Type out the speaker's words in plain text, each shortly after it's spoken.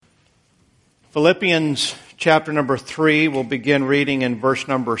Philippians chapter number 3, we'll begin reading in verse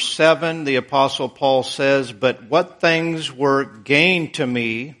number 7. The Apostle Paul says, "But what things were gain to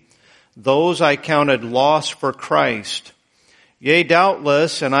me, those I counted loss for Christ. Yea,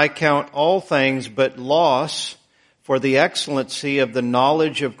 doubtless, and I count all things but loss for the excellency of the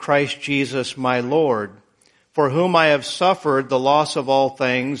knowledge of Christ Jesus my Lord, for whom I have suffered the loss of all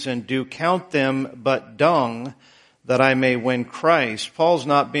things, and do count them but dung, that I may win Christ." Paul's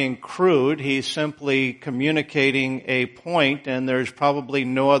not being crude. He's simply communicating a point, and there's probably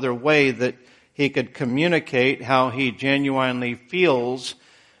no other way that he could communicate how he genuinely feels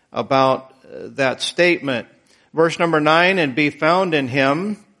about that statement. Verse number 9, "And be found in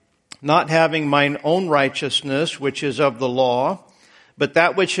him, not having mine own righteousness, which is of the law, but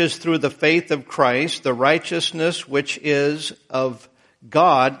that which is through the faith of Christ, the righteousness which is of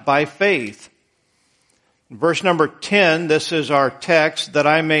God by faith." Verse number 10, this is our text, "That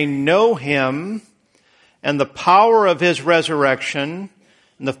I may know him and the power of his resurrection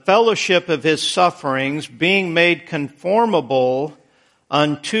and the fellowship of his sufferings, being made conformable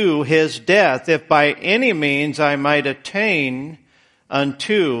unto his death, if by any means I might attain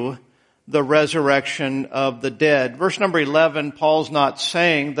unto the resurrection of the dead." Verse number 11, Paul's not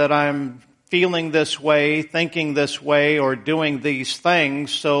saying that I'm feeling this way, thinking this way, or doing these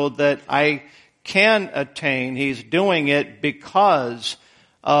things so that I can attain. He's doing it because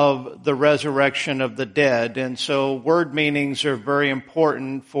of the resurrection of the dead. And so word meanings are very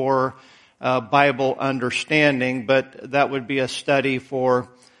important for Bible understanding, but that would be a study for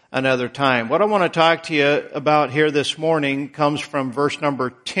another time. What I want to talk to you about here this morning comes from verse number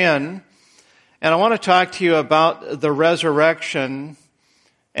 10. And I want to talk to you about the resurrection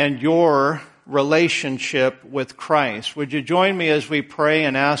and your relationship with Christ. Would you join me as we pray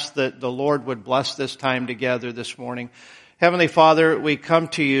and ask that the Lord would bless this time together this morning? Heavenly Father, we come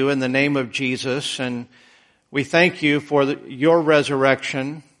to you in the name of Jesus, and we thank you for your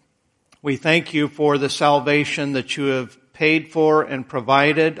resurrection. We thank you for the salvation that you have paid for and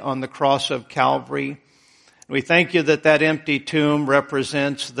provided on the cross of Calvary. We thank you that that empty tomb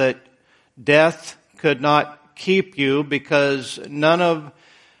represents that death could not keep you, because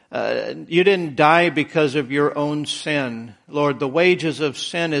you didn't die because of your own sin. Lord, the wages of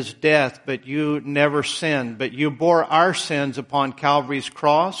sin is death, but you never sinned. But you bore our sins upon Calvary's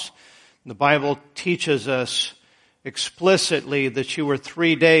cross. The Bible teaches us explicitly that you were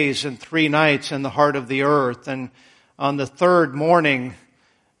 3 days and 3 nights in the heart of the earth. And on the third morning,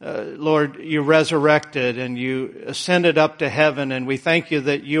 Lord, you resurrected and you ascended up to heaven. And we thank you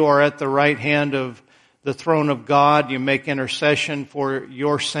that you are at the right hand of the throne of God. You make intercession for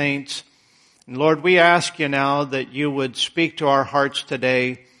your saints. And Lord, we ask you now that you would speak to our hearts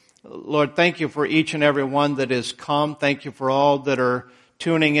today. Lord, thank you for each and every one that is come. Thank you for all that are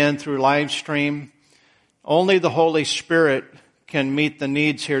tuning in through live stream. Only the Holy Spirit can meet the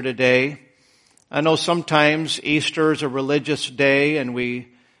needs here today. I know sometimes Easter is a religious day and we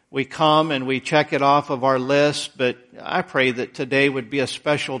come and we check it off of our list, but I pray that today would be a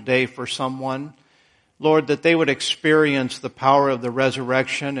special day for someone. Lord, that they would experience the power of the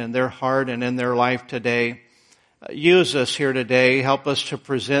resurrection in their heart and in their life today. Use us here today. Help us to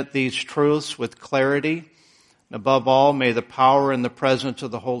present these truths with clarity. And above all, may the power and the presence of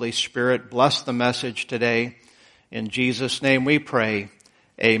the Holy Spirit bless the message today. In Jesus' name we pray.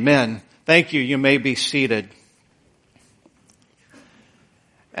 Amen. Thank you. You may be seated.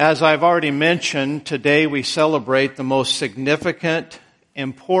 As I've already mentioned, today we celebrate the most significant,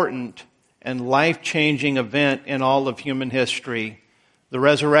 important, and life-changing event in all of human history, the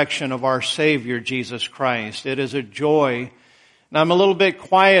resurrection of our Savior, Jesus Christ. It is a joy. And I'm a little bit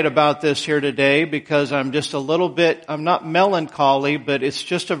quiet about this here today because I'm not melancholy, but it's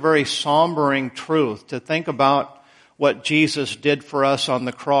just a very sombering truth to think about what Jesus did for us on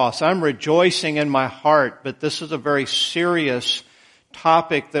the cross. I'm rejoicing in my heart, but this is a very serious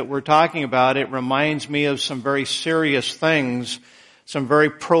topic that we're talking about. It reminds me of some very serious things, some very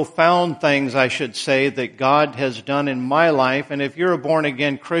profound things, I should say, that God has done in my life. And if you're a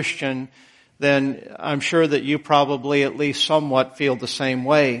born-again Christian, then I'm sure that you probably at least somewhat feel the same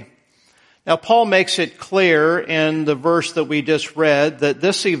way. Now, Paul makes it clear in the verse that we just read that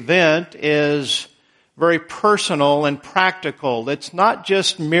this event is very personal and practical. It's not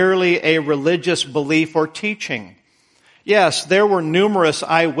just merely a religious belief or teaching. Yes, there were numerous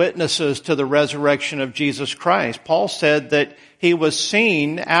eyewitnesses to the resurrection of Jesus Christ. Paul said that he was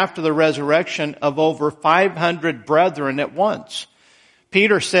seen after the resurrection of over 500 brethren at once.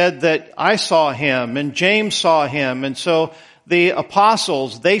 Peter said that I saw him, and James saw him, and so the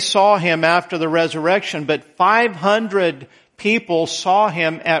apostles, they saw him after the resurrection, but 500 people saw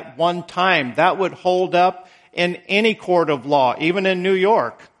him at one time. That would hold up in any court of law, even in New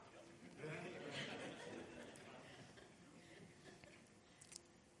York.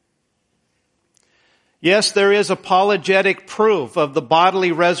 Yes, there is apologetic proof of the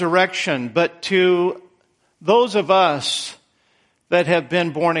bodily resurrection, but to those of us that have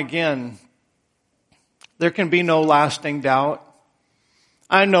been born again, there can be no lasting doubt.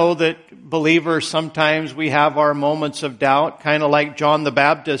 I know that believers, sometimes we have our moments of doubt, kind of like John the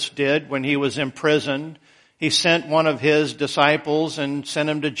Baptist did when he was imprisoned. He sent one of his disciples and sent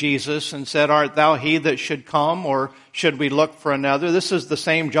him to Jesus and said, "Art thou he that should come, or should we look for another?" This is the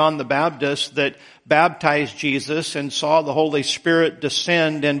same John the Baptist that baptized Jesus and saw the Holy Spirit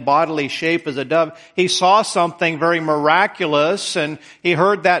descend in bodily shape as a dove. He saw something very miraculous, and he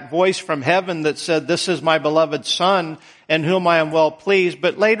heard that voice from heaven that said, "This is my beloved Son, in whom I am well pleased."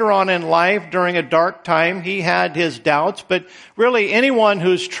 But later on in life, during a dark time, he had his doubts. But really, anyone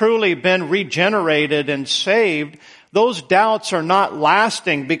who's truly been regenerated and saved, those doubts are not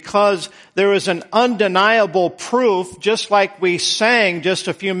lasting, because there is an undeniable proof, just like we sang just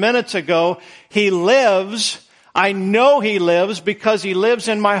a few minutes ago. He lives. I know he lives because he lives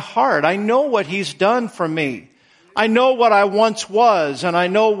in my heart. I know what he's done for me. I know what I once was, and I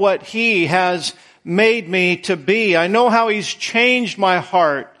know what he has made me to be. I know how he's changed my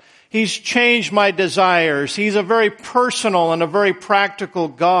heart. He's changed my desires. He's a very personal and a very practical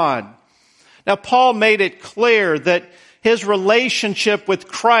God. Now, Paul made it clear that his relationship with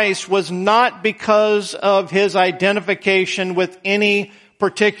Christ was not because of his identification with any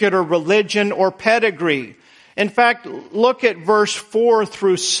particular religion or pedigree. In fact, look at verse 4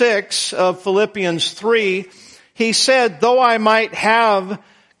 through 6 of Philippians 3. He said, "Though I might have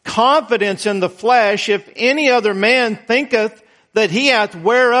confidence in the flesh, if any other man thinketh that he hath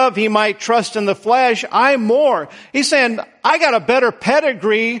whereof he might trust in the flesh, I more." He's saying, I got a better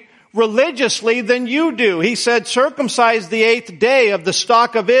pedigree religiously than you do. He said, "Circumcised the 8th day, of the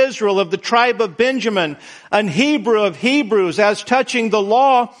stock of Israel, of the tribe of Benjamin, an Hebrew of Hebrews. As touching the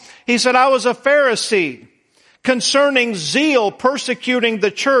law," he said, "I was a Pharisee. Concerning zeal, persecuting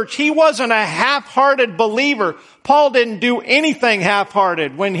the church." He wasn't a half-hearted believer. Paul didn't do anything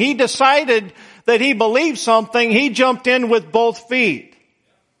half-hearted. When he decided that he believed something, he jumped in with both feet.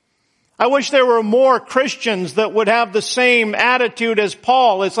 I wish there were more Christians that would have the same attitude as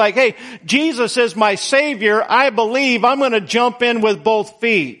Paul. It's like, hey, Jesus is my Savior. I believe. I'm going to jump in with both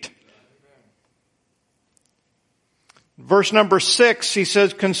feet. Verse number 6, he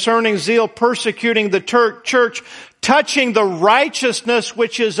says, "Concerning zeal, persecuting the church, touching the righteousness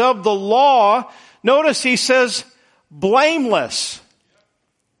which is of the law." Notice he says, blameless.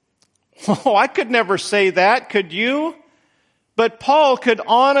 Oh, I could never say that. Could you? But Paul could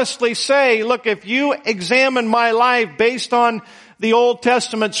honestly say, look, if you examine my life based on the Old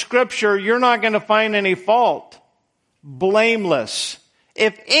Testament scripture, you're not going to find any fault. Blameless.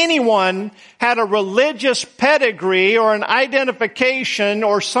 If anyone had a religious pedigree or an identification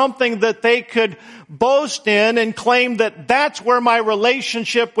or something that they could boast in and claim that that's where my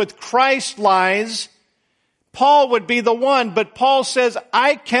relationship with Christ lies, Paul would be the one. But Paul says,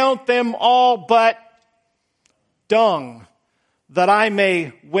 "I count them all but dung, that I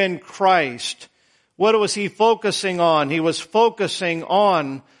may win Christ." What was he focusing on? He was focusing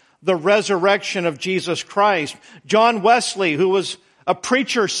on the resurrection of Jesus Christ. John Wesley, who was a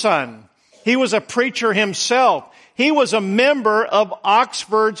preacher's son, he was a preacher himself. He was a member of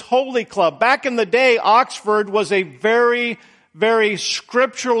Oxford's Holy Club. Back in the day, Oxford was a very, very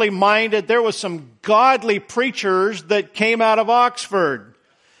scripturally minded. There was some godly preachers that came out of Oxford.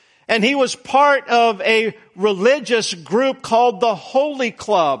 And he was part of a religious group called the Holy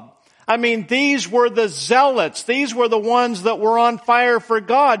Club. I mean, these were the zealots. These were the ones that were on fire for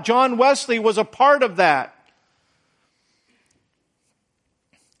God. John Wesley was a part of that.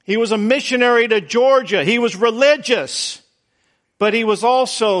 He was a missionary to Georgia. He was religious, but he was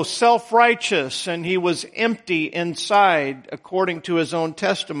also self-righteous, and he was empty inside, according to his own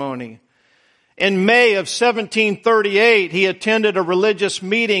testimony. In May of 1738, he attended a religious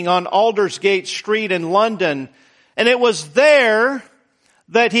meeting on Aldersgate Street in London, and it was there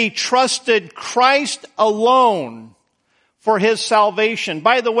that he trusted Christ alone for his salvation.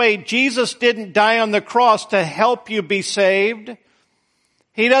 By the way, Jesus didn't die on the cross to help you be saved.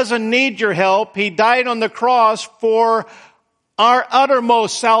 He doesn't need your help. He died on the cross for our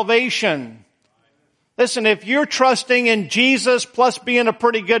uttermost salvation. Listen, if you're trusting in Jesus plus being a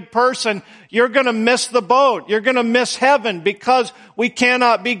pretty good person, you're going to miss the boat. You're going to miss heaven because we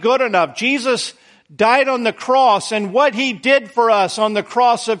cannot be good enough. Jesus died on the cross, and what he did for us on the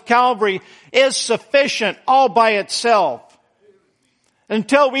cross of Calvary is sufficient all by itself.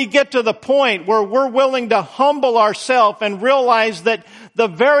 Until we get to the point where we're willing to humble ourselves and realize that the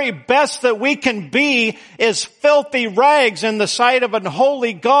very best that we can be is filthy rags in the sight of an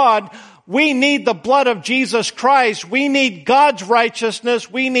holy God. We need the blood of Jesus Christ. We need God's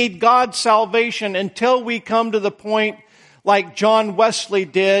righteousness. We need God's salvation. Until we come to the point like John Wesley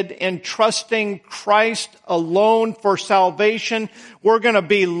did in trusting Christ alone for salvation, we're going to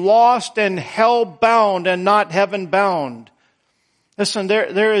be lost and hell bound and not heaven bound. Listen,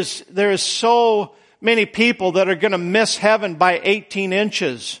 there is so many people that are going to miss heaven by 18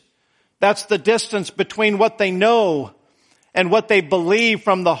 inches. That's the distance between what they know and what they believe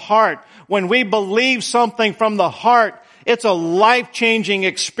from the heart. When we believe something from the heart, it's a life-changing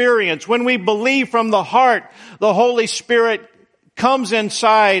experience. When we believe from the heart, the Holy Spirit comes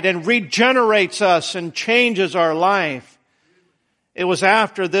inside and regenerates us and changes our life. It was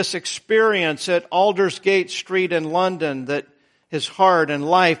after this experience at Aldersgate Street in London that his heart and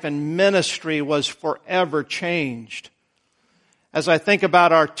life and ministry was forever changed. As I think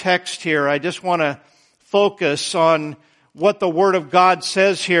about our text here, I just want to focus on what the Word of God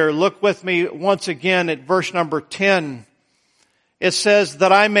says here. Look with me once again at verse number 10. It says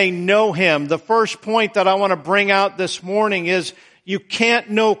that I may know Him. The first point that I want to bring out this morning is you can't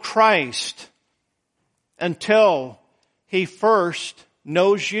know Christ until He first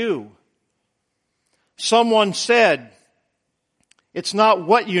knows you. Someone said, it's not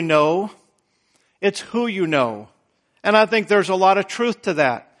what you know, it's who you know. And I think there's a lot of truth to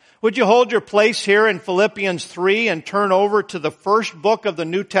that. Would you hold your place here in Philippians 3 and turn over to the first book of the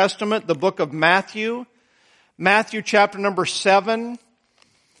New Testament, the book of Matthew? Matthew chapter number 7.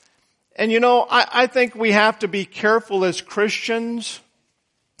 And I think we have to be careful as Christians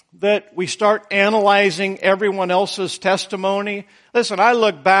that we start analyzing everyone else's testimony. Listen, I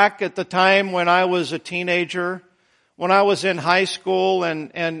look back at the time when I was a teenager, when I was in high school, and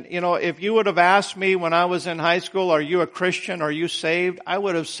if you would have asked me when I was in high school, are you a Christian? Are you saved? I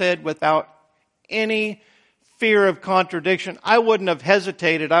would have said without any fear of contradiction, I wouldn't have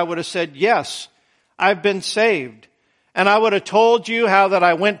hesitated. I would have said, yes, I've been saved. And I would have told you how that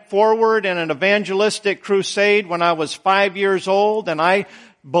I went forward in an evangelistic crusade when I was 5 years old, and I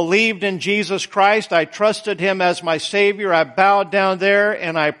believed in Jesus Christ. I trusted Him as my Savior. I bowed down there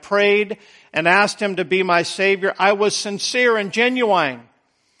and I prayed and asked Him to be my Savior. I was sincere and genuine.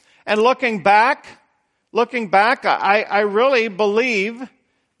 And looking back, I really believe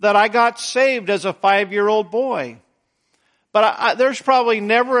that I got saved as a 5-year-old boy. But there's probably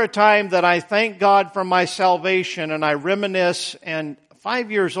never a time that I thank God for my salvation and I reminisce, and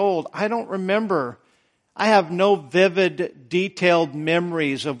 5 years old, I don't remember. I have no vivid, detailed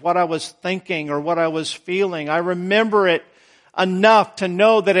memories of what I was thinking or what I was feeling. I remember it enough to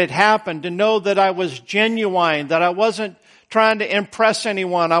know that it happened, to know that I was genuine, that I wasn't trying to impress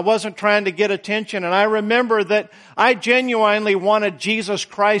anyone. I wasn't trying to get attention. And I remember that I genuinely wanted Jesus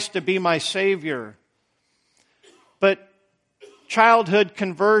Christ to be my Savior. But childhood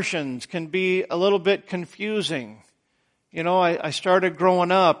conversions can be a little bit confusing. I started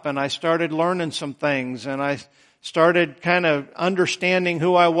growing up and I started learning some things and I started kind of understanding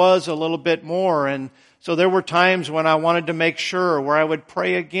who I was a little bit more. And so there were times when I wanted to make sure where I would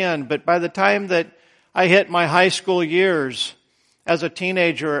pray again. But by the time that I hit my high school years as a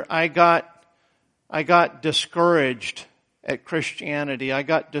teenager, I got discouraged at Christianity. I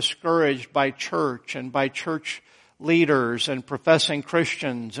got discouraged by church and by church leaders and professing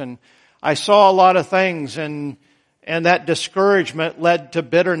Christians. And I saw a lot of things, and that discouragement led to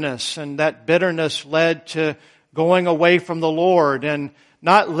bitterness, and that bitterness led to going away from the Lord and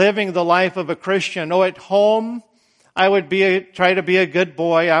not living the life of a Christian. At home, I would try to be a good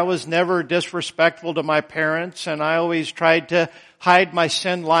boy. I was never disrespectful to my parents, and I always tried to hide my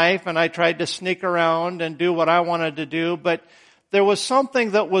sin life, and I tried to sneak around and do what I wanted to do. But there was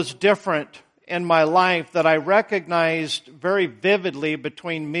something that was different in my life that I recognized very vividly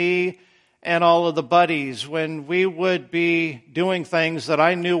between me and all of the buddies. When we would be doing things that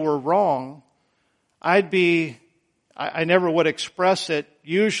I knew were wrong, I never would express it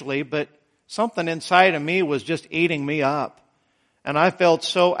usually, but something inside of me was just eating me up. And I felt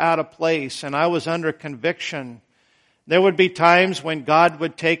so out of place, and I was under conviction. There would be times when God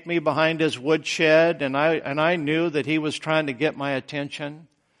would take me behind His woodshed, and I knew that He was trying to get my attention.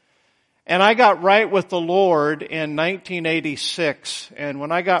 And I got right with the Lord in 1986. And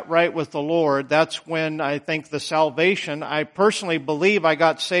when I got right with the Lord, that's when I think the salvation, I personally believe I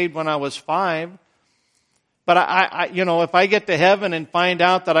got saved when I was 5. But if I get to heaven and find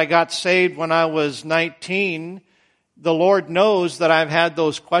out that I got saved when I was 19, the Lord knows that I've had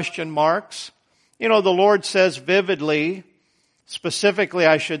those question marks. The Lord says vividly, specifically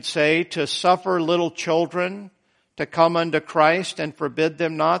I should say, to suffer little children to come unto Christ and forbid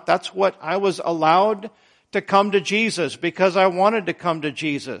them not. That's what I was allowed to come to Jesus because I wanted to come to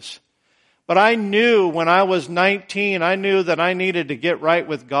Jesus. But I knew when I was 19, I knew that I needed to get right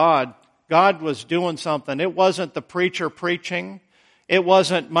with God. God was doing something. It wasn't the preacher preaching. It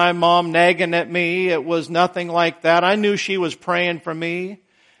wasn't my mom nagging at me. It was nothing like that. I knew she was praying for me.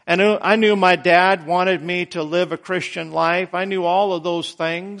 And I knew my dad wanted me to live a Christian life. I knew all of those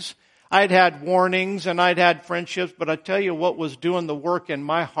things. I'd had warnings and I'd had friendships, but I tell you what was doing the work in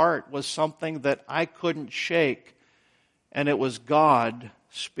my heart was something that I couldn't shake. And it was God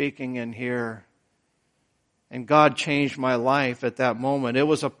speaking in here. And God changed my life at that moment. It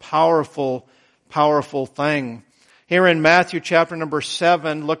was a powerful, powerful thing. Here in Matthew chapter number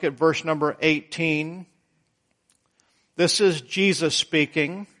 7, look at verse number 18. This is Jesus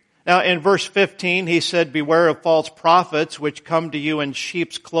speaking. Now in verse 15, he said, "Beware of false prophets which come to you in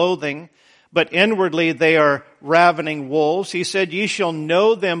sheep's clothing, but inwardly they are ravening wolves." He said, "Ye shall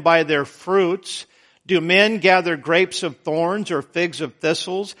know them by their fruits. Do men gather grapes of thorns or figs of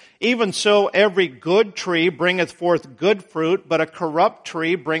thistles? Even so every good tree bringeth forth good fruit, but a corrupt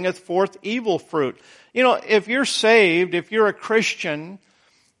tree bringeth forth evil fruit." You know, if you're saved, if you're a Christian,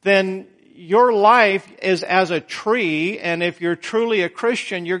 then your life is as a tree, and if you're truly a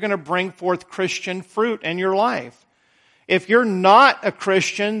Christian, you're going to bring forth Christian fruit in your life. If you're not a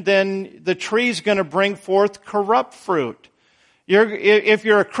Christian, then the tree's going to bring forth corrupt fruit. If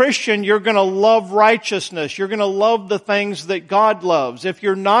you're a Christian, you're going to love righteousness. You're going to love the things that God loves. If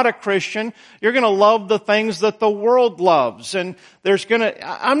you're not a Christian, you're going to love the things that the world loves. And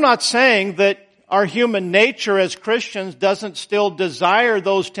I'm not saying that our human nature as Christians doesn't still desire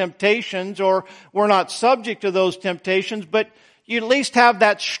those temptations or we're not subject to those temptations, but you at least have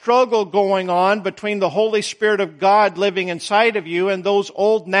that struggle going on between the Holy Spirit of God living inside of you and those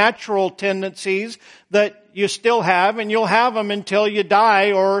old natural tendencies that you still have, and you'll have them until you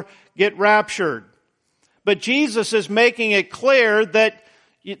die or get raptured. But Jesus is making it clear that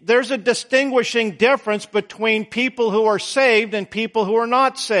there's a distinguishing difference between people who are saved and people who are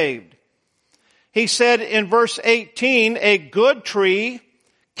not saved. He said in verse 18, "A good tree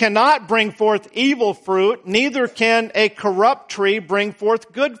cannot bring forth evil fruit, neither can a corrupt tree bring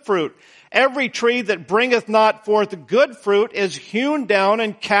forth good fruit. Every tree that bringeth not forth good fruit is hewn down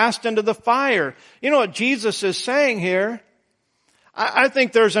and cast into the fire." You know what Jesus is saying here? I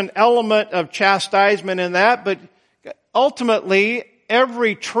think there's an element of chastisement in that, but ultimately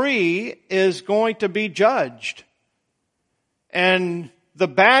every tree is going to be judged. And the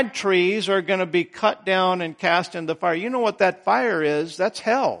bad trees are going to be cut down and cast into the fire. You know what that fire is? That's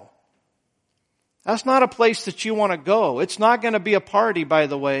hell. That's not a place that you want to go. It's not going to be a party, by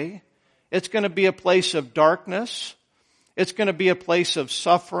the way. It's going to be a place of darkness. It's going to be a place of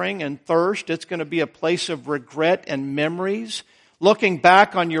suffering and thirst. It's going to be a place of regret and memories. Looking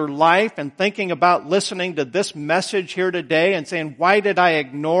back on your life and thinking about listening to this message here today and saying, why did I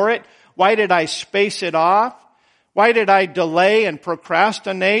ignore it? Why did I space it off? Why did I delay and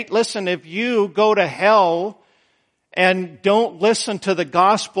procrastinate? Listen, if you go to hell and don't listen to the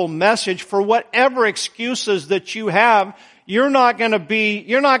gospel message for whatever excuses that you have, you're not going to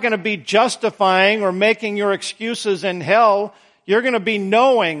be justifying or making your excuses in hell. You're going to be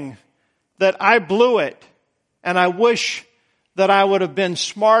knowing that I blew it, and I wish that I would have been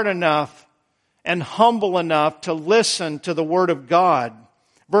smart enough and humble enough to listen to the word of God.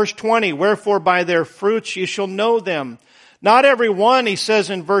 Verse 20, "Wherefore by their fruits ye shall know them. Not every one," he says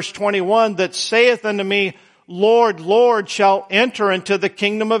in verse 21, "that saith unto me, Lord, Lord, shall enter into the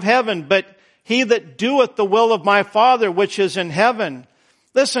kingdom of heaven, but he that doeth the will of my Father which is in heaven."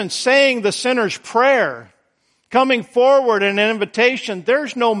 Listen, saying the sinner's prayer, coming forward in an invitation,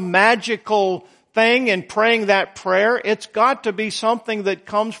 there's no magical thing in praying that prayer. It's got to be something that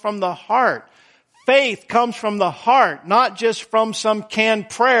comes from the heart. Faith comes from the heart, not just from some canned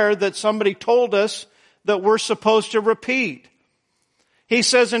prayer that somebody told us that we're supposed to repeat. He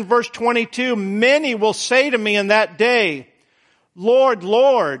says in verse 22, "Many will say to me in that day, Lord,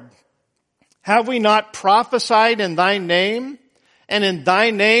 Lord, have we not prophesied in thy name, and in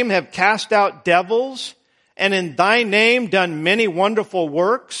thy name have cast out devils, and in thy name done many wonderful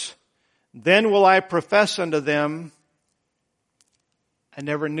works? Then will I profess unto them, I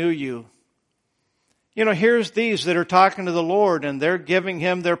never knew you." You know, here's these that are talking to the Lord and they're giving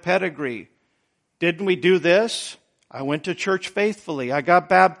him their pedigree. Didn't we do this? I went to church faithfully. I got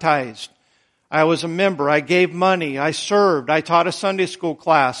baptized. I was a member. I gave money. I served. I taught a Sunday school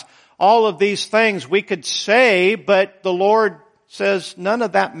class. All of these things we could say, but the Lord says none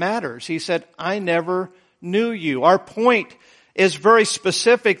of that matters. He said, I never knew you. Our point is very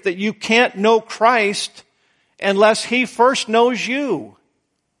specific that you can't know Christ unless He first knows you.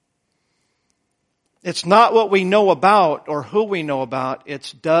 It's not what we know about or who we know about.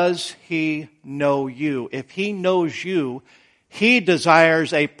 It's does He know you? If He knows you, He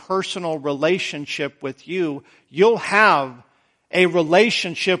desires a personal relationship with you. You'll have a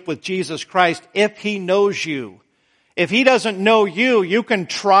relationship with Jesus Christ if He knows you. If He doesn't know you, you can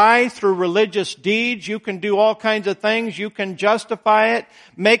try through religious deeds. You can do all kinds of things. You can justify it,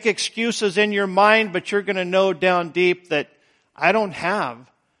 make excuses in your mind, but you're going to know down deep that I don't have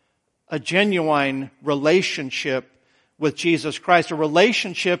a genuine relationship with Jesus Christ. A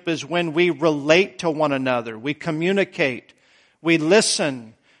relationship is when we relate to one another. We communicate. We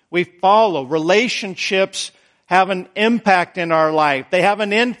listen. We follow. Relationships have an impact in our life. They have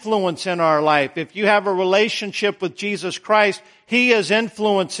an influence in our life. If you have a relationship with Jesus Christ, He is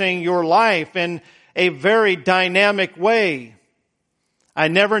influencing your life in a very dynamic way. I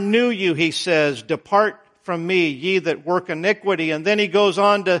never knew you, He says. Depart from me, ye that work iniquity. And then He goes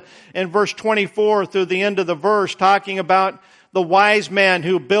on to, in verse 24 through the end of the verse, talking about the wise man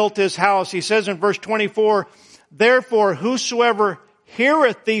who built his house. He says in verse 24, therefore whosoever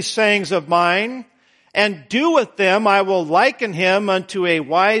heareth these sayings of mine, and doeth them, I will liken him unto a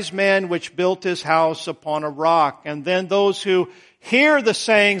wise man which built his house upon a rock. And then those who hear the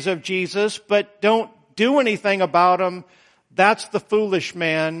sayings of Jesus, but don't do anything about them, that's the foolish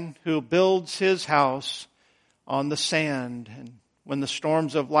man who builds his house on the sand. And when the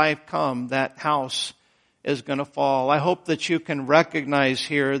storms of life come, that house is going to fall. I hope that you can recognize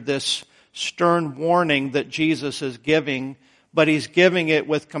here this stern warning that Jesus is giving, but He's giving it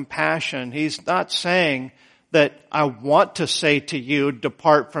with compassion. He's not saying that I want to say to you,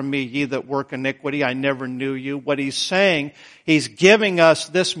 depart from me, ye that work iniquity, I never knew you. What He's saying, He's giving us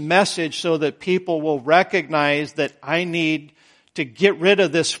this message so that people will recognize that I need to get rid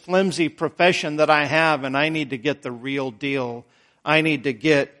of this flimsy profession that I have, and I need to get the real deal. I need to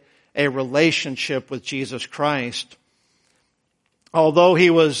get a relationship with Jesus Christ. Although he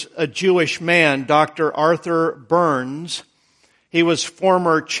was a Jewish man, Dr. Arthur Burns, he was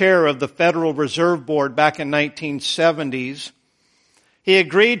former chair of the Federal Reserve Board back in 1970s. He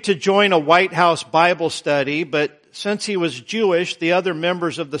agreed to join a White House Bible study, but since he was Jewish, the other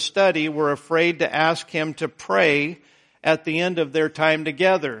members of the study were afraid to ask him to pray at the end of their time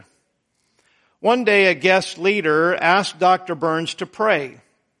together. One day, a guest leader asked Dr. Burns to pray.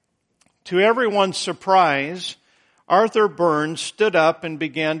 To everyone's surprise, Arthur Burns stood up and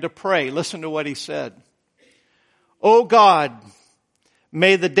began to pray. Listen to what he said. "O God,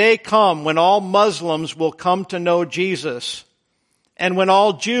 may the day come when all Muslims will come to know Jesus, and when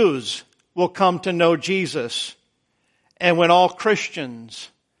all Jews will come to know Jesus, and when all Christians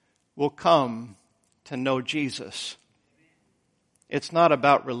will come to know Jesus." It's not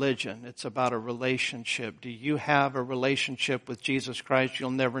about religion. It's about a relationship. Do you have a relationship with Jesus Christ?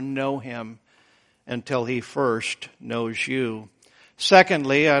 You'll never know Him until He first knows you.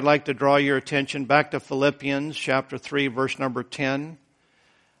 Secondly, I'd like to draw your attention back to Philippians chapter 3, verse number 10.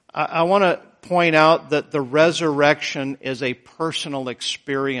 I want to point out that the resurrection is a personal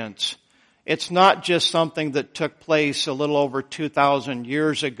experience. It's not just something that took place a little over 2,000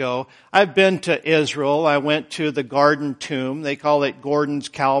 years ago. I've been to Israel. I went to the Garden Tomb. They call it Gordon's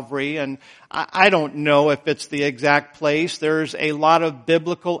Calvary, and I don't know if it's the exact place. There's a lot of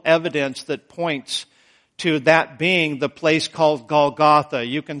biblical evidence that points to that being the place called Golgotha.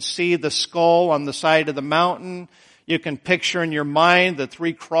 You can see the skull on the side of the mountain. You can picture in your mind the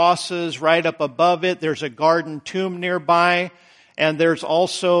 3 crosses right up above it. There's a garden tomb nearby. And there's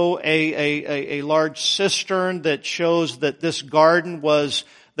also a large cistern that shows that this garden was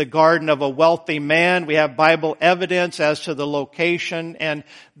the garden of a wealthy man. We have Bible evidence as to the location. And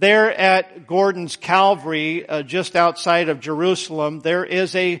there at Gordon's Calvary, just outside of Jerusalem, there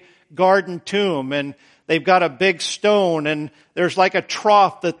is a garden tomb. And they've got a big stone, and there's like a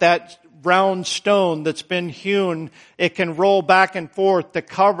trough that round stone that's been hewn, it can roll back and forth to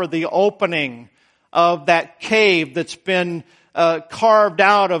cover the opening of that cave that's been carved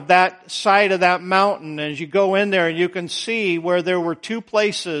out of that side of that mountain. As you go in there, you can see where there were 2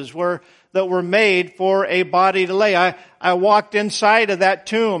 places that were made for a body to lay. I walked inside of that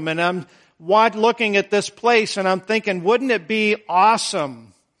tomb, and I'm looking at this place, and I'm thinking, wouldn't it be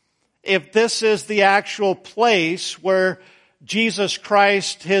awesome if this is the actual place where Jesus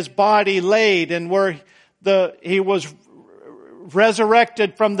Christ, His body laid, and where He was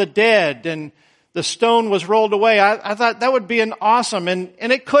resurrected from the dead, and the stone was rolled away. I thought that would be an awesome, and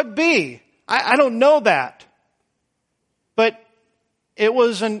it could be. I don't know that. But it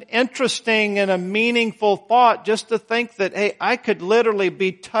was an interesting and a meaningful thought just to think that, hey, I could literally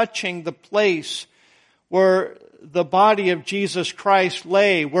be touching the place where the body of Jesus Christ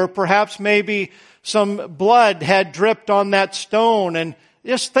lay, where perhaps maybe some blood had dripped on that stone, and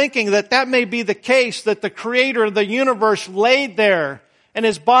just thinking that that may be the case, that the Creator of the universe laid there in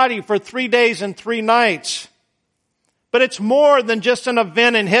His body for 3 days and 3 nights. But it's more than just an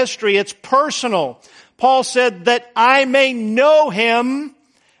event in history. It's personal. Paul said that I may know Him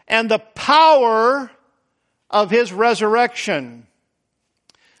and the power of His resurrection.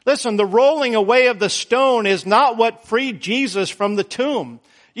 Listen, the rolling away of the stone is not what freed Jesus from the tomb.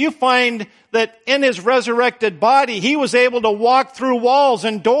 You find that in His resurrected body, He was able to walk through walls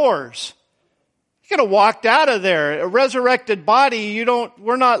and doors. He could have walked out of there. A resurrected body,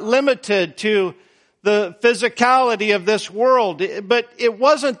 we're not limited to the physicality of this world. But it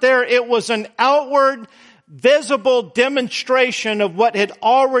wasn't there. It was an outward, visible demonstration of what had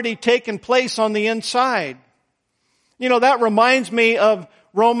already taken place on the inside. That reminds me of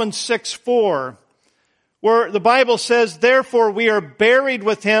Romans 6:4, where the Bible says, therefore we are buried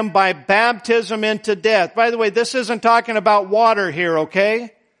with Him by baptism into death. By the way, this isn't talking about water here,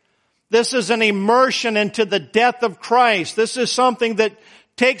 okay? This is an immersion into the death of Christ. This is something that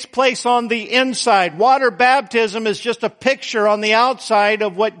takes place on the inside. Water baptism is just a picture on the outside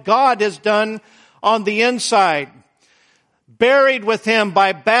of what God has done on the inside. Buried with Him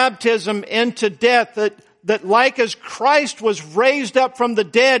by baptism into death, that like as Christ was raised up from the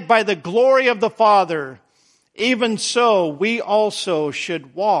dead by the glory of the Father, even so we also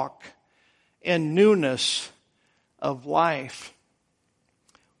should walk in newness of life.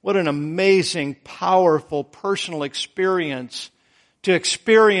 What an amazing, powerful, personal experience to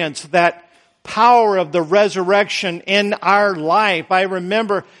experience that power of the resurrection in our life. I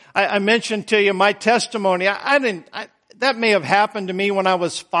remember, I mentioned to you my testimony. That may have happened to me when I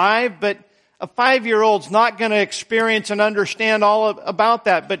was 5, but a 5-year-old's not going to experience and understand all about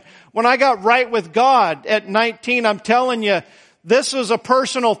that. But when I got right with God at 19, I'm telling you, this was a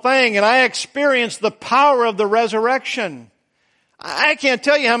personal thing, and I experienced the power of the resurrection. I can't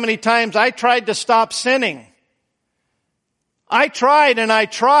tell you how many times I tried to stop sinning. I tried and I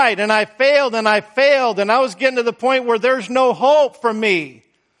tried and I failed and I was getting to the point where there's no hope for me.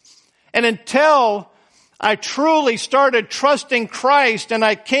 And until I truly started trusting Christ and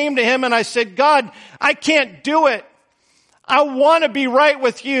I came to Him and I said, God, I can't do it. I want to be right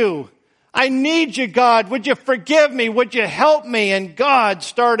with You. I need You, God. Would You forgive me? Would You help me? And God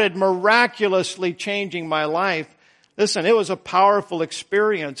started miraculously changing my life. Listen, it was a powerful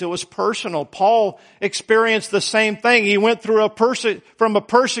experience. It was personal. Paul experienced the same thing. He went through from a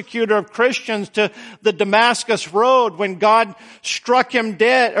persecutor of Christians to the Damascus Road when God struck him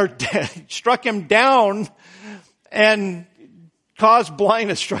struck him down and caused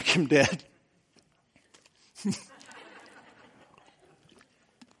blindness, struck him dead.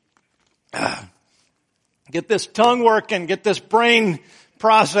 Get this tongue working, get this brain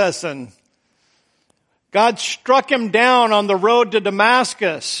processing. God struck him down on the road to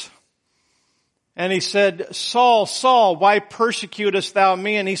Damascus. And he said, Saul, Saul, why persecutest thou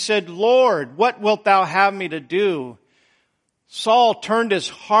me? And he said, Lord, what wilt thou have me to do? Saul turned his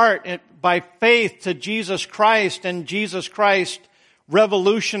heart by faith to Jesus Christ, and Jesus Christ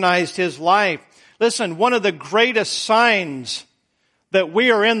revolutionized his life. Listen, one of the greatest signs that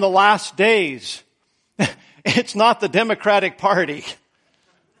we are in the last days, it's not the Democratic Party.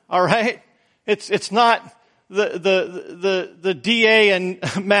 All right? It's not the DA in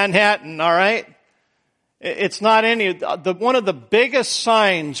Manhattan, all right? It's not one of the biggest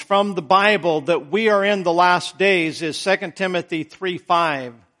signs from the Bible that we are in the last days is 2 Timothy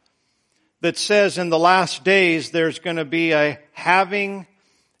 3:5 that says in the last days there's going to be having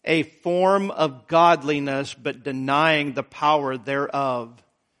a form of godliness but denying the power thereof.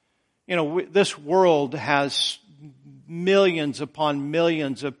 This world has millions upon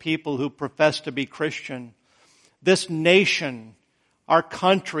millions of people who profess to be Christian. This nation, our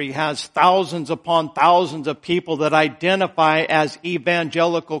country, has thousands upon thousands of people that identify as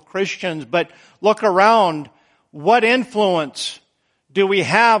evangelical Christians. But look around. What influence do we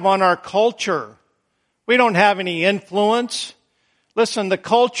have on our culture? We don't have any influence. Listen, the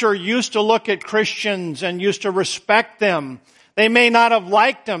culture used to look at Christians and used to respect them. They may not have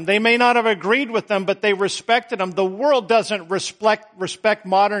liked them. They may not have agreed with them, but they respected them. The world doesn't respect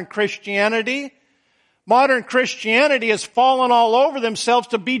modern Christianity. Modern Christianity has fallen all over themselves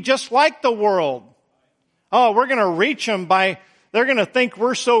to be just like the world. Oh, we're going to reach them they're going to think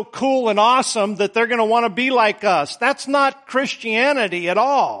we're so cool and awesome that they're going to want to be like us. That's not Christianity at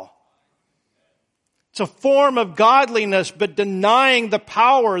all. It's a form of godliness, but denying the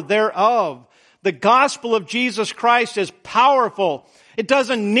power thereof. The gospel of Jesus Christ is powerful. It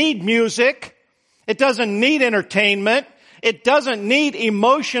doesn't need music. It doesn't need entertainment. It doesn't need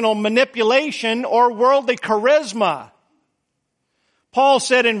emotional manipulation or worldly charisma. Paul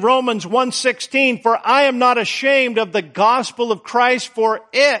said in Romans 1:16, "For I am not ashamed of the gospel of Christ, for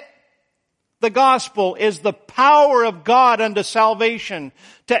it," the gospel, "is the power of God unto salvation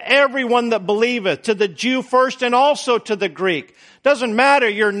to everyone that believeth, to the Jew first and also to the Greek." Doesn't matter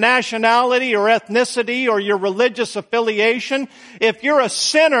your nationality or ethnicity or your religious affiliation. If you're a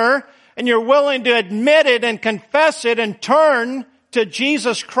sinner and you're willing to admit it and confess it and turn to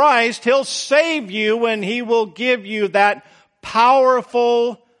Jesus Christ, He'll save you and He will give you that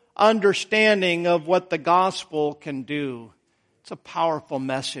powerful understanding of what the gospel can do. It's a powerful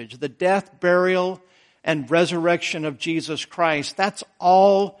message. The death, burial, and resurrection of Jesus Christ, that's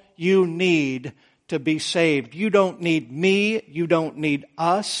all you need to be saved. You don't need me. You don't need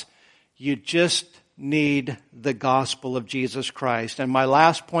us. You just need the gospel of Jesus Christ. And my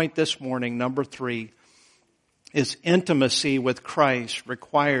last point this morning, number 3, is intimacy with Christ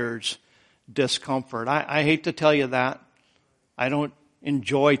requires discomfort. I hate to tell you that. I don't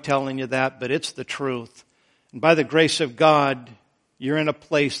enjoy telling you that, but it's the truth. And by the grace of God, you're in a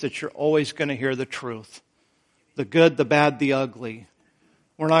place that you're always going to hear the truth. The good, the bad, the ugly.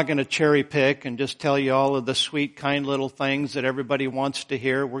 We're not going to cherry pick and just tell you all of the sweet, kind little things that everybody wants to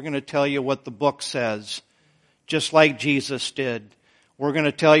hear. We're going to tell you what the book says, just like Jesus did. We're going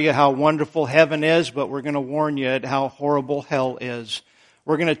to tell you how wonderful heaven is, but we're going to warn you at how horrible hell is.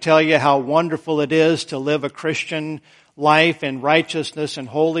 We're going to tell you how wonderful it is to live a Christian life in righteousness and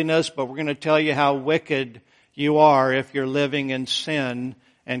holiness, but we're going to tell you how wicked you are if you're living in sin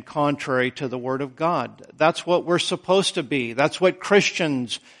and contrary to the Word of God. That's what we're supposed to be. That's what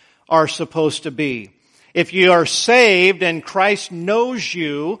Christians are supposed to be. If you are saved and Christ knows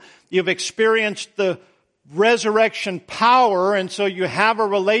you, you've experienced the resurrection power, and so you have a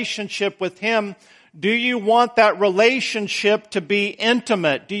relationship with Him. Do you want that relationship to be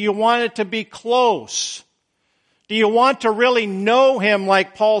intimate? Do you want it to be close? Do you want to really know Him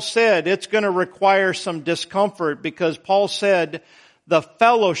like Paul said? It's going to require some discomfort because Paul said the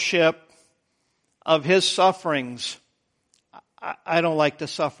fellowship of His sufferings. I don't like to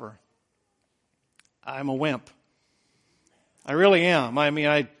suffer. I'm a wimp. I really am. I mean,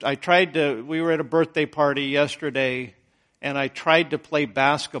 I tried to, we were at a birthday party yesterday and I tried to play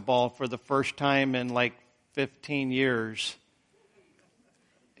basketball for the first time in like 15 years.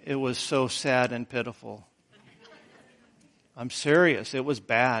 It was so sad and pitiful. I'm serious. It was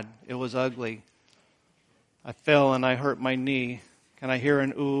bad. It was ugly. I fell and I hurt my knee. Can I hear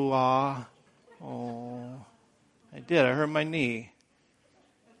an ooh, ah? Oh, I did. I hurt my knee.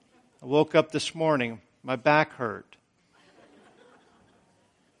 I woke up this morning. My back hurt.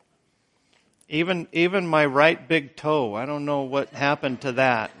 Even my right big toe. I don't know what happened to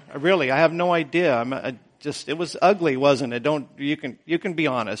that. I have no idea. It was ugly, wasn't it? You can be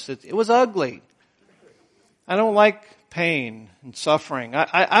honest. It was ugly. I don't like pain and suffering.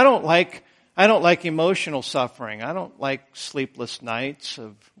 I don't like emotional suffering. I don't like sleepless nights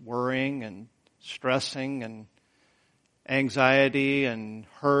of worrying and stressing and anxiety and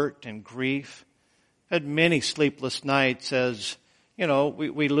hurt and grief. I've had many sleepless nights as,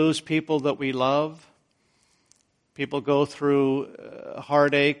 we lose people that we love. People go through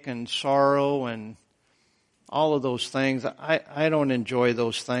heartache and sorrow and all of those things. I don't enjoy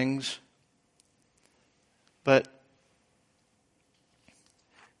those things. But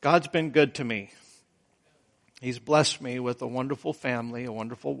God's been good to me. He's blessed me with a wonderful family, a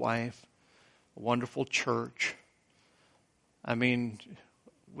wonderful wife, a wonderful church. I mean,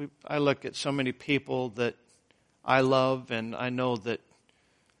 I look at so many people that I love, and I know that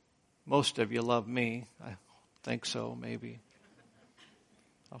most of you love me. I think so, maybe.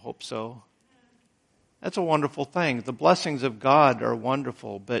 I hope so. That's a wonderful thing. The blessings of God are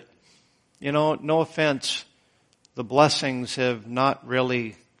wonderful, but, no offense, the blessings have not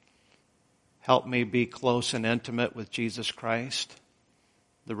really helped me be close and intimate with Jesus Christ.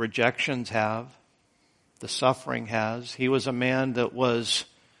 The rejections have. The suffering has. He was a man that was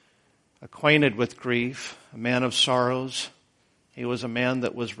acquainted with grief, a man of sorrows. He was a man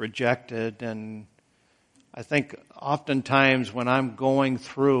that was rejected. And I think oftentimes when I'm going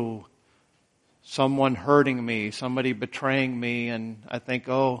through someone hurting me, somebody betraying me, and I think,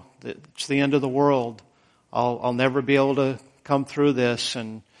 it's the end of the world. I'll never be able to come through this.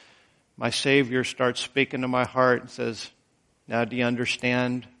 And my Savior starts speaking to my heart and says, now do you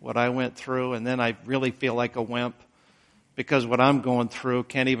understand what I went through? And then I really feel like a wimp because what I'm going through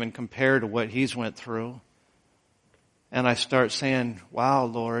can't even compare to what he's went through. And I start saying, wow,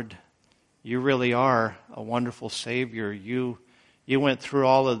 Lord, you really are a wonderful Savior. You went through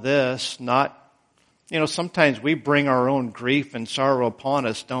all of this, not, sometimes we bring our own grief and sorrow upon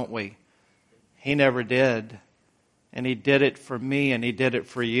us, don't we? He never did. And he did it for me, and he did it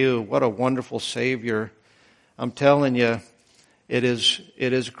for you. What a wonderful Savior. I'm telling you, it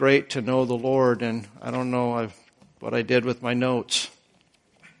is great to know the Lord, and I don't know what I did with my notes.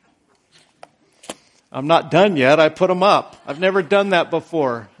 I'm not done yet. I put them up. I've never done that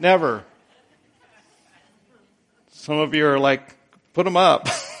before. Never. Some of you are like, put them up.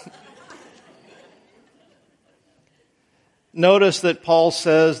 Notice that Paul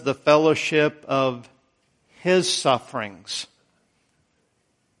says the fellowship of his sufferings.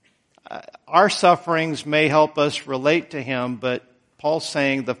 Our sufferings may help us relate to him, but Paul's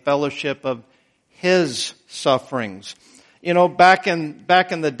saying the fellowship of his sufferings. Back in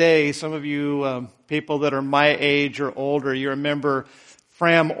the day, some of you people that are my age or older, you remember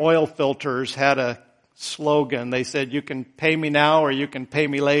Fram oil filters had a slogan. They said, you can pay me now or you can pay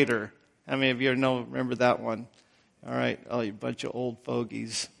me later. How many of you remember that one? All right. Oh, you bunch of old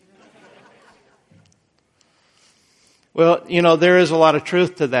fogies. Well, there is a lot of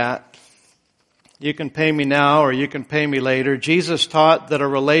truth to that. You can pay me now or you can pay me later. Jesus taught that a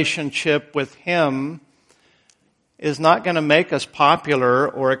relationship with him is not going to make us popular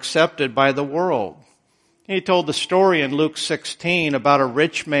or accepted by the world. He told the story in Luke 16 about a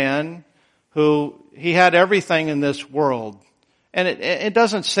rich man who he had everything in this world. And it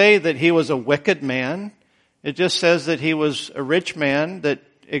doesn't say that he was a wicked man. It just says that he was a rich man that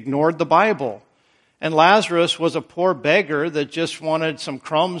ignored the Bible. And Lazarus was a poor beggar that just wanted some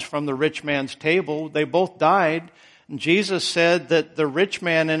crumbs from the rich man's table. They both died. And Jesus said that the rich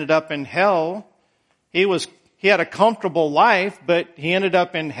man ended up in hell. He had a comfortable life, but he ended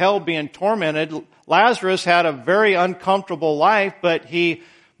up in hell being tormented. Lazarus had a very uncomfortable life, but he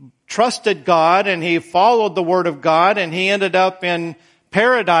trusted God and he followed the Word of God and he ended up in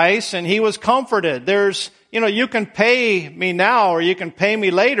paradise and he was comforted. You can pay me now or you can pay me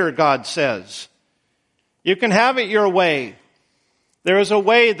later, God says. You can have it your way. There is a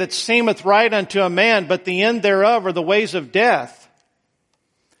way that seemeth right unto a man, but the end thereof are the ways of death.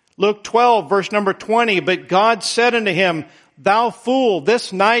 Luke 12, verse number 20, but God said unto him, thou fool,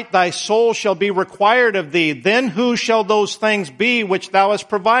 this night thy soul shall be required of thee. Then who shall those things be which thou hast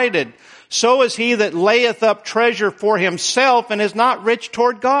provided? So is he that layeth up treasure for himself and is not rich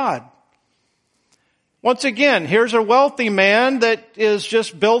toward God. Once again, here's a wealthy man that is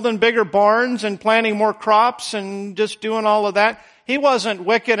just building bigger barns and planting more crops and just doing all of that. He wasn't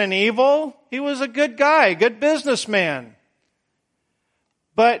wicked and evil. He was a good guy, a good businessman.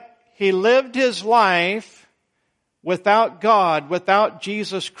 But he lived his life without God, without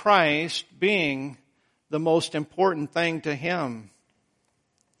Jesus Christ being the most important thing to him.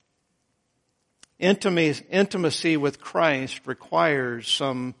 Intimacy with Christ requires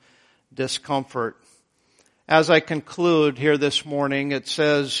some discomfort. As I conclude here this morning, it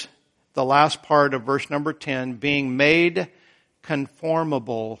says, the last part of verse number 10, being made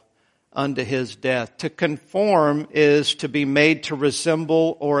conformable unto his death. To conform is to be made to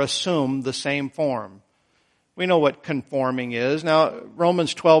resemble or assume the same form. We know what conforming is. Now,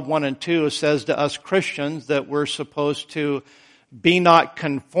 Romans 12, 1 and 2 says to us Christians that we're supposed to be not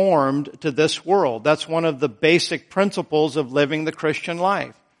conformed to this world. That's one of the basic principles of living the Christian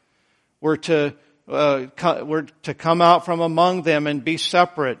life. We're to come out from among them and be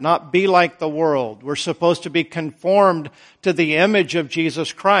separate, not be like the world. We're supposed to be conformed to the image of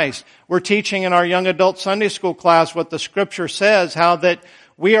Jesus Christ. We're teaching in our young adult Sunday school class what the Scripture says, how that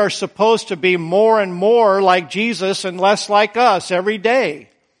we are supposed to be more and more like Jesus and less like us every day.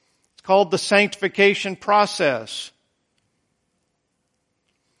 It's called the sanctification process.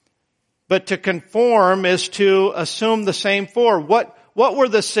 But to conform is to assume the same form. What were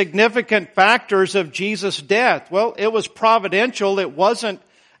the significant factors of Jesus' death? Well, it was providential. It wasn't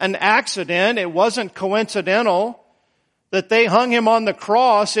an accident. It wasn't coincidental that they hung him on the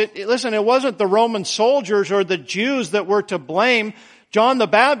cross. Listen, it wasn't the Roman soldiers or the Jews that were to blame. John the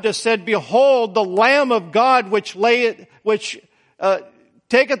Baptist said, behold, the Lamb of God which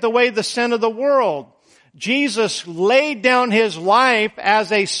taketh away the sin of the world. Jesus laid down his life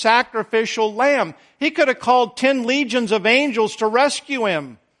as a sacrificial lamb. He could have called 10 legions of angels to rescue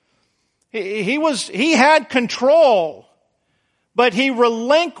him. He had control, but he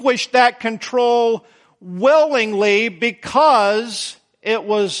relinquished that control willingly because it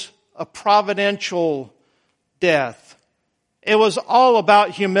was a providential death. It was all about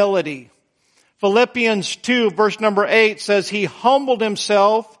humility. Philippians 2 verse number 8 says, He humbled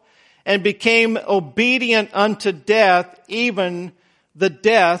Himself and became obedient unto death, even the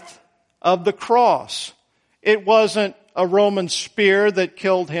death of the cross. It wasn't a Roman spear that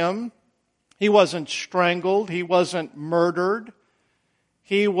killed Him. He wasn't strangled. He wasn't murdered.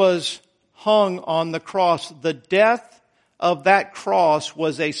 He was hung on the cross. The death of that cross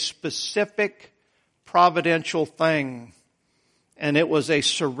was a specific providential thing. And it was a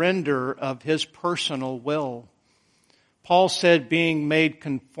surrender of His personal will. Paul said being made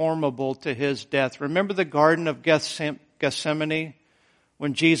conformable to His death. Remember the Garden of Gethsemane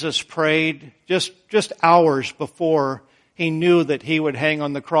when Jesus prayed just hours before He knew that He would hang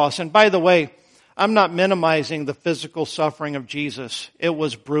on the cross. And by the way, I'm not minimizing the physical suffering of Jesus. It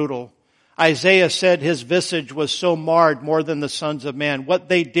was brutal. Isaiah said His visage was so marred more than the sons of man. What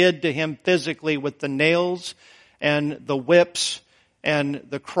they did to Him physically with the nails and the whips and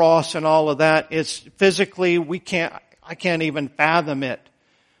the cross and all of that, it's physically, I can't even fathom it.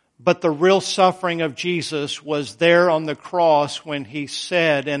 But the real suffering of Jesus was there on the cross when He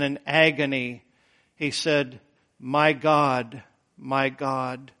said in an agony, He said, my God,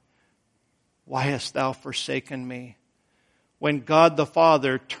 why hast Thou forsaken me? When God the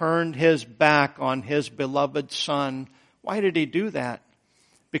Father turned His back on His beloved Son, why did He do that?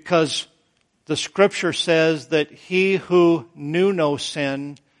 Because the Scripture says that He who knew no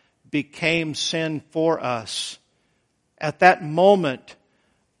sin became sin for us. At that moment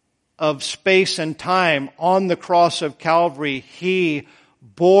of space and time on the cross of Calvary, He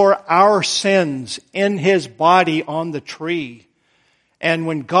bore our sins in His body on the tree. And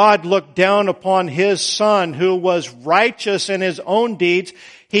when God looked down upon His Son, who was righteous in His own deeds,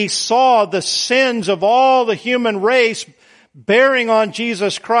 He saw the sins of all the human race bearing on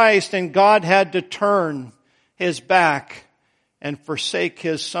Jesus Christ, and God had to turn His back and forsake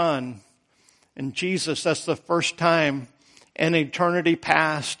His Son. And Jesus, that's the first time in eternity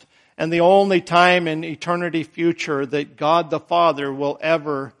past and the only time in eternity future that God the Father will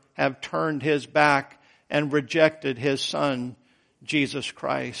ever have turned His back and rejected His Son, Jesus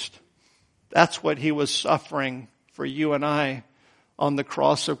Christ. That's what He was suffering for you and I on the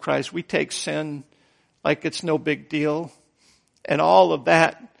cross of Christ. We take sin like it's no big deal. And all of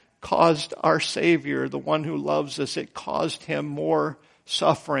that caused our Savior, the one who loves us, it caused Him more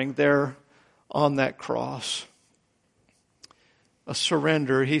suffering there on that cross. A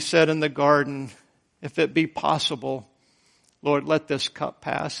surrender. He said in the garden, if it be possible, Lord, let this cup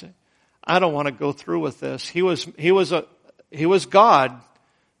pass. I don't want to go through with this. He was God,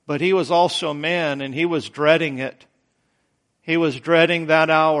 but He was also man, and He was dreading it. He was dreading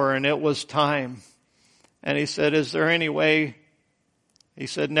that hour, and it was time. And He said, is there any way? He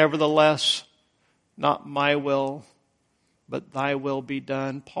said, nevertheless, not my will, but Thy will be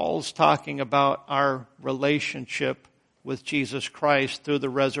done. Paul's talking about our relationship with Jesus Christ through the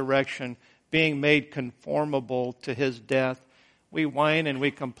resurrection, being made conformable to His death. We whine and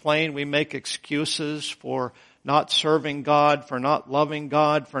we complain. We make excuses for not serving God, for not loving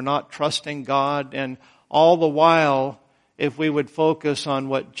God, for not trusting God. And all the while, if we would focus on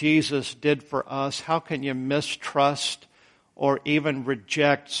what Jesus did for us, how can you mistrust or even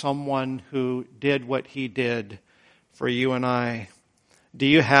reject someone who did what He did for you and I? Do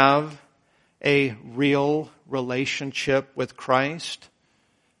you have a real relationship with Christ?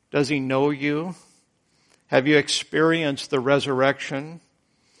 Does He know you? Have you experienced the resurrection?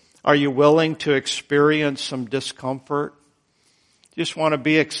 Are you willing to experience some discomfort? Just want to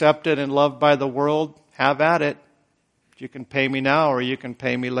be accepted and loved by the world? Have at it. You can pay me now or you can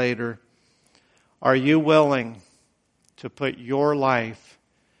pay me later. Are you willing to put your life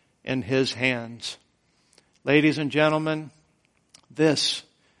in His hands? Ladies and gentlemen, this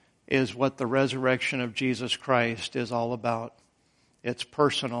is what the resurrection of Jesus Christ is all about. It's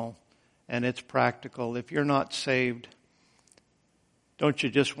personal and it's practical. If you're not saved, don't you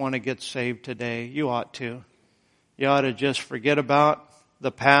just want to get saved today? You ought to. You ought to just forget about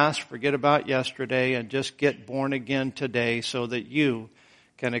the past, forget about yesterday, and just get born again today so that you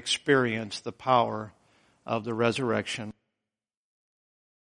can experience the power of the resurrection.